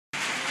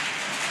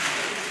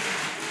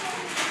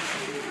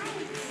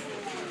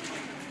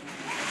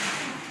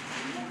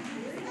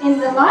In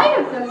the light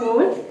of the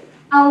moon,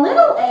 a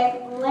little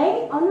egg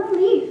lay on a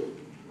leaf.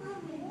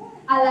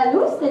 A la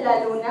luz de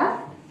la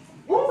luna,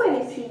 un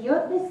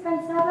huevecillo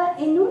descansaba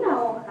en una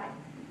hoja.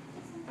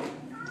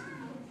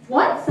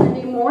 One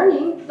Sunday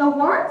morning, the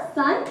warm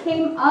sun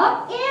came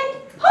up and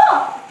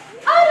pop!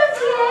 Out of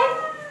the egg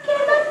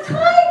came a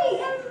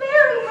tiny and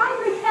very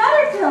hungry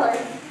caterpillar.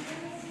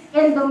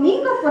 El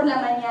domingo por la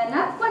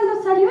mañana,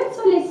 cuando salió el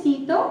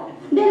solecito,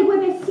 del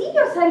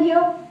huevecillo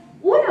salió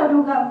una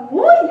oruga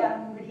muy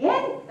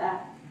hambrienta.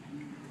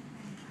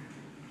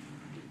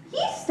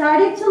 He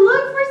started to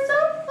look for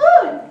some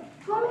food.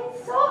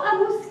 Comenzó a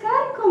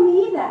buscar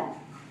comida.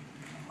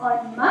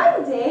 On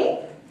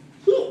Monday,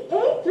 he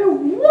ate through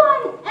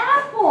one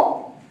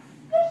apple,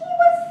 but he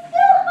was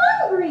still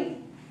hungry.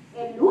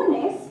 El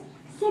lunes,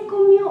 se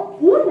comió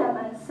una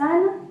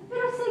manzana,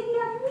 pero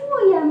seguía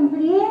muy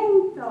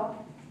hambriento.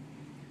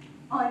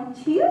 On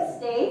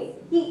Tuesday,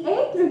 he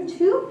ate through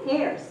 2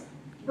 pears,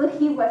 but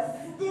he was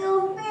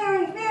still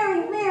very,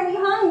 very, very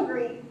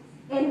hungry.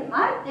 El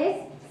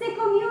martes, se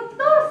comió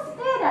 2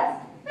 peras,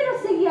 pero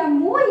seguía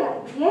muy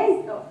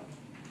hambriento.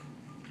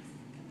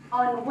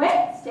 On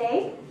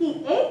Wednesday,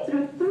 he ate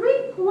through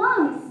 3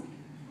 plums,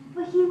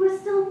 but he was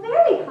still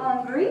very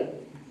hungry.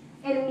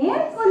 El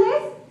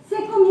miércoles, se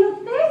comió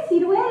 3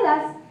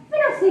 ciruelas,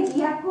 pero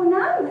seguía con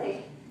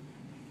hambre.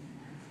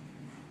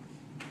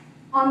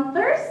 On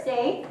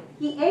Thursday,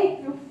 he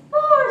ate through 4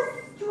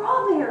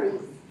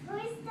 strawberries, but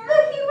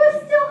he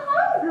was still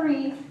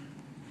hungry.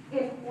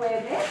 El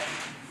jueves,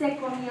 se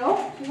comió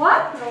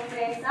 4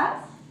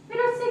 fresas,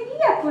 pero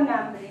seguía con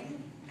hambre.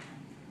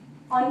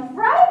 On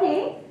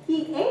Friday,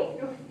 he ate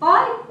through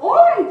 5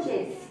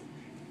 oranges,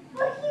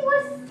 but he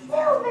was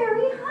still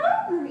very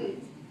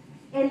hungry.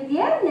 El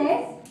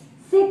viernes,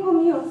 se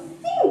comió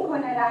 5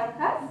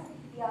 naranjas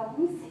y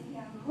aún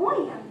seguía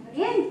muy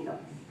hambriento.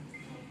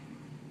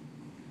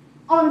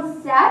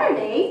 On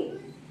Saturday,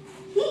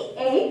 he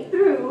ate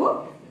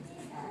through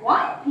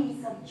 1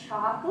 piece of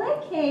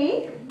chocolate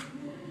cake,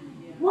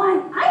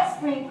 1 ice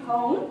cream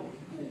cone,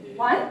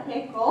 1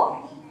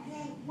 pickle,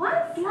 1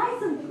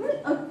 slice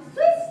of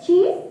Swiss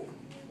cheese,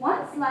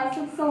 1 slice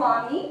of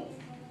salami,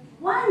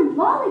 1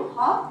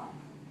 lollipop,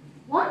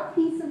 1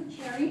 piece of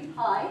cherry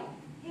pie,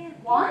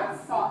 1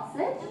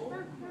 sausage,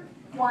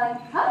 1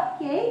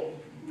 cupcake,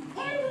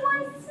 and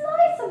 1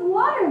 slice of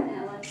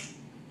watermelon.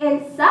 El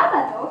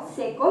sábado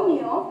se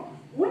comió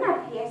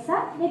una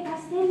pieza de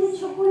pastel de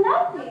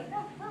chocolate,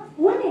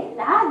 un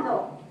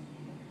helado,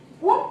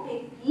 un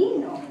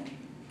pepino,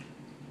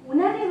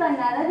 una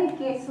rebanada de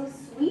queso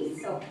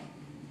suizo,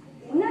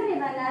 una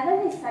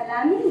rebanada de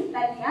salami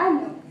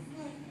italiano,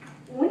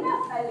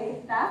 una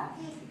paleta,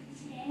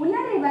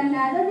 una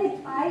rebanada de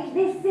pie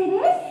de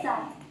cereza,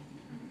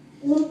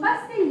 un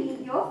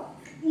pastelillo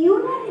y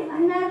una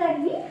rebanada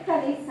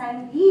rica de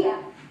sandía.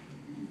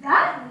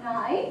 That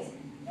night,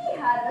 he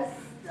had a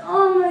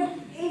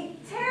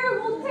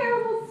terrible,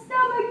 terrible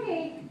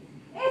stomachache.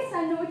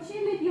 Esa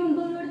noche le dio un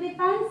dolor de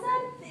panza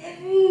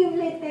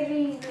terrible,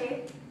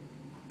 terrible.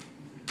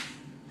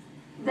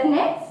 The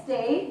next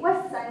day was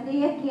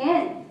Sunday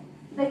again.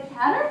 The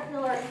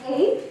caterpillar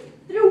ate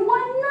through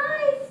 1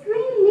 nice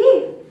green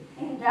leaf,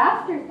 and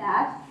after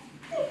that,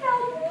 he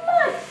felt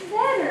much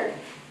better.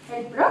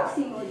 El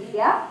próximo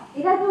día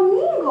era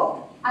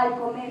domingo. Al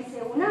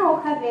comerse una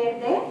hoja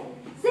verde,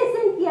 se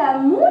sentía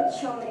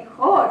mucho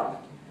mejor.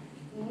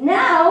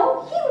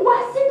 Now, he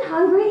wasn't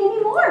hungry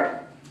anymore.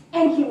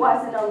 And he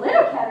wasn't a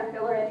little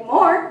caterpillar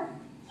anymore.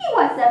 He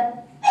was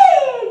a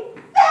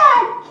big,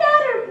 fat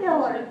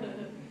caterpillar.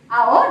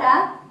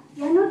 Ahora,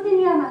 ya no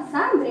tenía más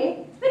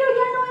hambre, pero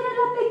ya no era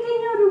la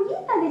pequeña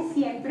oruguita de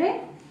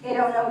siempre.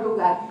 Era una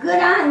oruga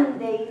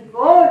grande y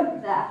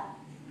gorda.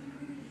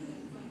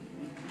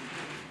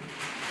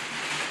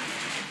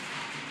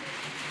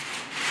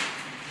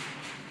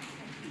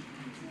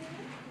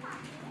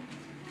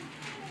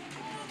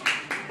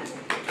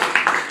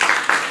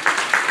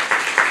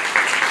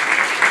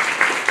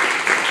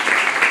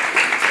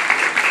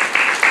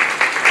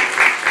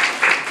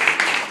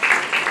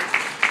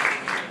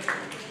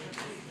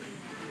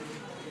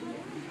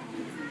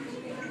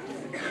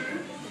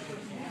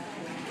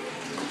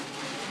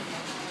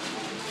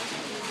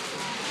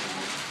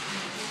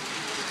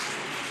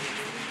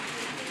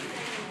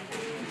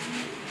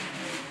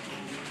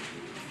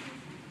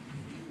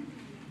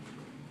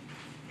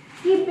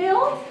 He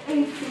built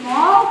a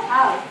small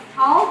house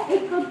called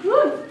a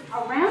cocoon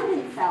around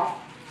himself.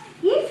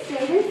 He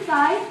stayed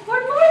inside for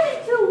more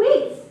than 2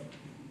 weeks.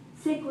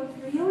 Se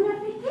construyó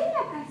una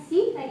pequeña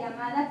casita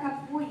llamada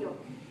capullo.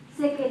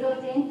 Se quedó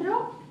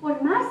dentro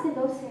por más de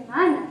 2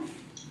 semanas.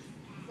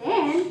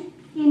 Then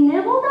he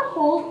nibbled a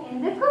hole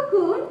in the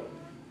cocoon